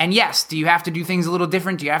 And yes, do you have to do things a little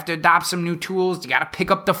different? Do you have to adopt some new tools? Do you got to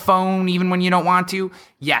pick up the phone even when you don't want to?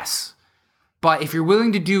 Yes. But if you're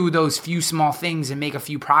willing to do those few small things and make a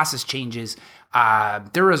few process changes,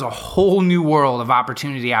 there is a whole new world of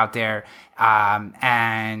opportunity out there.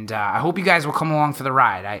 And I hope you guys will come along for the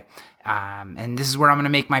ride. And this is where I'm going to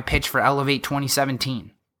make my pitch for Elevate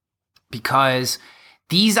 2017, because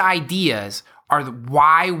these ideas are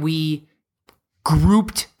why we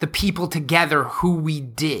grouped the people together who we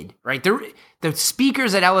did, right? The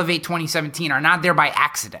speakers at Elevate 2017 are not there by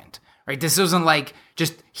accident, right? This isn't like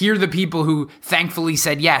just here are the people who thankfully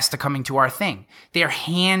said yes to coming to our thing. They're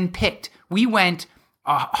handpicked. We went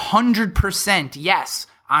 100% yes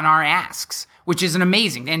on our asks, which is an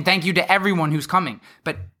amazing. And thank you to everyone who's coming.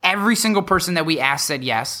 But every single person that we asked said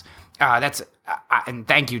yes. And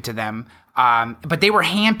thank you to them. But they were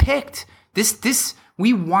handpicked.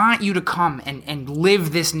 We want you to come and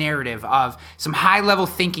live this narrative of some high-level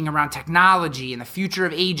thinking around technology and the future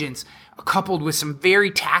of agents, coupled with some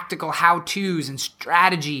very tactical how-tos and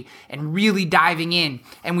strategy, and really diving in.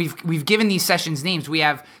 And we've given these sessions names. We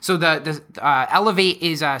have the Elevate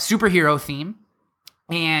is a superhero theme,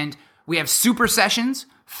 and we have super sessions,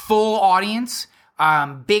 full audience,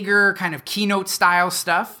 bigger kind of keynote style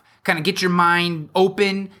stuff, kind of get your mind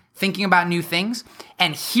open, thinking about new things,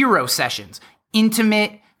 and hero sessions.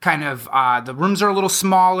 Intimate, kind of, the rooms are a little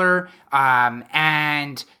smaller,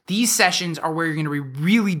 and these sessions are where you're going to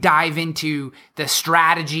really dive into the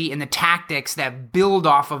strategy and the tactics that build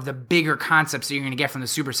off of the bigger concepts that you're going to get from the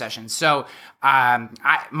super sessions. So,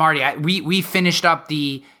 Marty, we finished up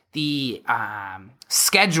the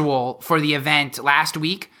schedule for the event last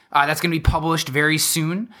week. That's going to be published very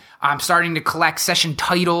soon. I'm starting to collect session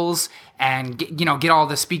titles and get all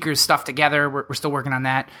the speakers stuff together. We're still working on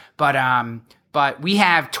that, but we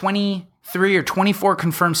have 23 or 24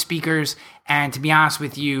 confirmed speakers, and to be honest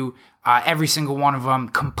with you, every single one of them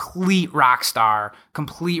complete rock star.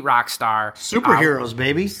 Superheroes,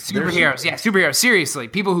 baby. Superheroes, yeah, superheroes. Seriously,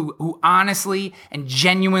 people who honestly and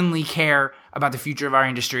genuinely care about the future of our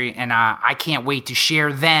industry, and I can't wait to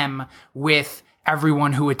share them with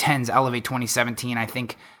everyone who attends Elevate 2017. I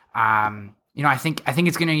think I think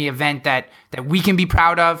it's going to be an event that we can be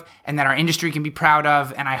proud of, and that our industry can be proud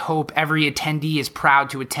of, and I hope every attendee is proud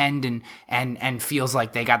to attend and feels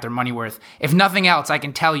like they got their money worth. If nothing else, I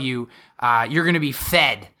can tell you, you're going to be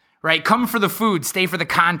fed, right? Come for the food, stay for the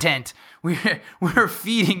content. We're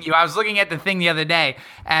feeding you. I was looking at the thing the other day,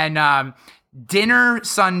 and dinner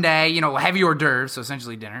Sunday, heavy hors d'oeuvres, so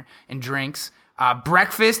essentially dinner and drinks,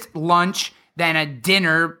 breakfast, lunch, then a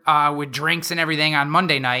dinner with drinks and everything on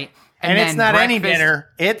Monday night. And it's not any dinner,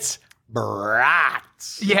 it's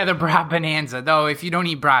brats. Yeah, the brat bonanza. Though if you don't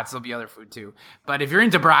eat brats, there'll be other food too. But if you're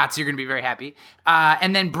into brats, you're going to be very happy.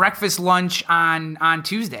 And then breakfast, lunch on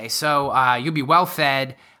Tuesday. So you'll be well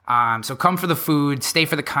fed. So come for the food, stay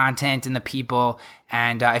for the content and the people.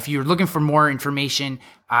 And if you're looking for more information,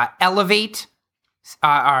 Elevate,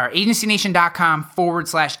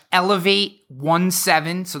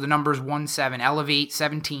 agencynation.com/Elevate17. So the number is 17, Elevate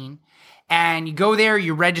 17. And you go there,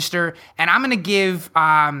 you register, and I'm going to give,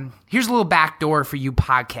 here's a little backdoor for you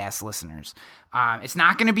podcast listeners. It's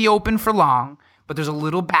not going to be open for long, but there's a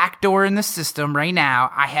little backdoor in the system right now.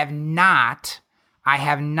 I have not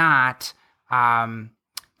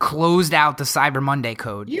closed out the Cyber Monday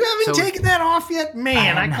code. You haven't taken that off yet?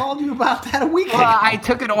 Man, I called you about that a week ago. I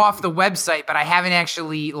took it off the website, but I haven't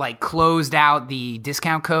actually closed out the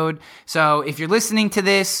discount code. So if you're listening to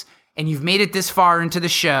this and you've made it this far into the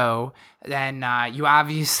show, then you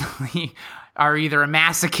obviously are either a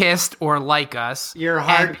masochist or like us. You're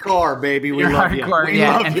hardcore, baby. We love you. We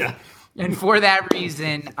love you. And for that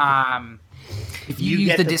reason, if you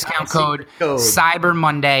use the discount code Cyber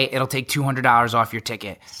Monday, it'll take $200 off your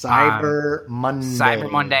ticket. Cyber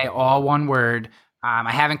Monday, all one word.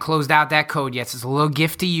 I haven't closed out that code yet, so it's a little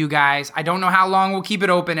gift to you guys. I don't know how long we'll keep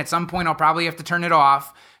it open. At some point, I'll probably have to turn it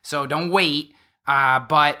off, so don't wait.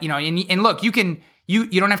 But and look, you can.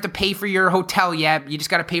 You don't have to pay for your hotel yet. You just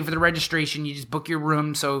got to pay for the registration. You just book your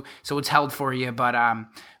room, so it's held for you. But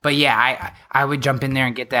yeah, I would jump in there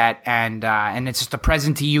and get that, and it's just a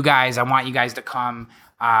present to you guys. I want you guys to come.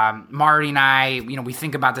 Marty and I, we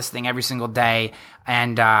think about this thing every single day,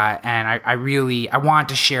 and I want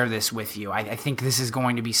to share this with you. I think this is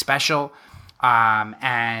going to be special,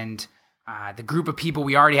 and. The group of people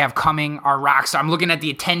we already have coming are rockstar. I'm looking at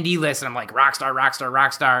the attendee list and I'm like,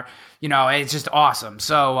 rockstar. It's just awesome.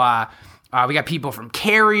 So we got people from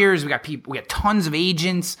carriers. We got tons of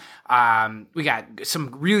agents. We got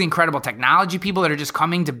some really incredible technology people that are just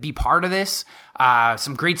coming to be part of this.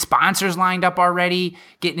 Some great sponsors lined up already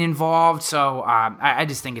getting involved. So I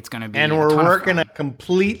just think it's going to be. And we're working a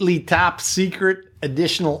completely top secret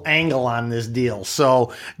additional angle on this deal.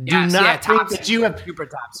 So do not think that you have super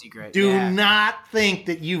top secret. Do not think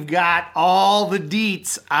that you've got all the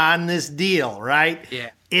deets on this deal, right?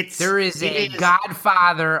 Yeah. There is a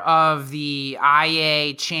godfather of the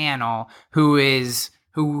IA channel who's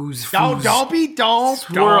swirling.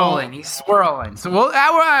 He's swirling. So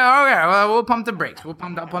we'll pump the brakes. We'll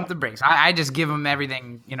pump the brakes. I just give him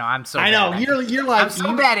everything. I'm so. I know you're like I'm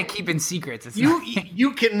so bad at keeping secrets.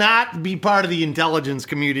 You cannot be part of the intelligence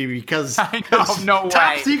community because no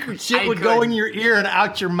top way. secret shit would go in your ear and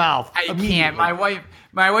out your mouth. I can't.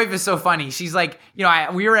 My wife is so funny. She's like,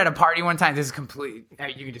 we were at a party one time. This is complete.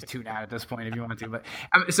 You can just tune out at this point if you want to. But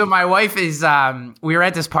so my wife is. We were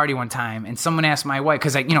at this party one time, and someone asked my wife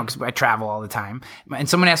because I travel all the time, and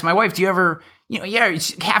someone asked my wife, "Do you ever,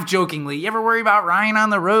 half jokingly, you ever worry about Ryan on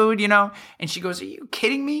the road?" And she goes, "Are you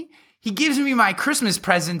kidding me? He gives me my Christmas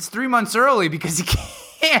presents 3 months early because he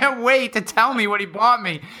can't wait to tell me what he bought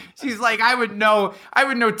me." She's like, I would know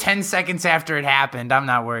 10 seconds after it happened. I'm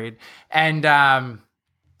not worried. And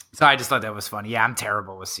so I just thought that was funny. Yeah, I'm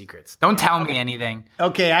terrible with secrets. Don't tell me anything.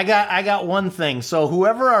 Okay, I got one thing. So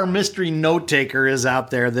whoever our mystery note taker is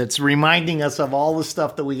out there that's reminding us of all the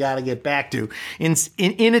stuff that we got to get back to,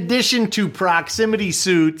 in addition to proximity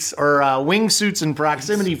suits or wingsuits and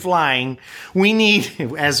proximity flying, we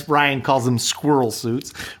need, as Ryan calls them, squirrel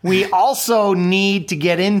suits. We also need to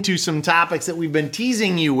get into some topics that we've been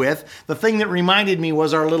teasing you with. The thing that reminded me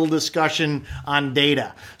was our little discussion on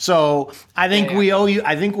data. So I think we owe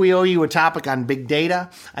you a topic on big data.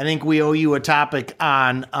 I think we owe you a topic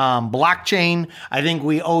on blockchain. I think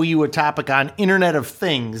we owe you a topic on Internet of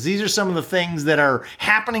Things. These are some of the things that are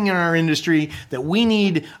happening in our industry that we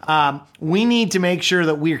need to make sure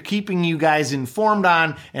that we're keeping you guys informed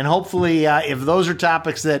on. And hopefully, if those are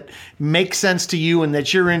topics that make sense to you and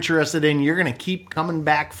that you're interested in, you're going to keep coming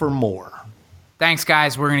back for more. Thanks,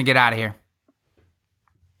 guys. We're going to get out of here.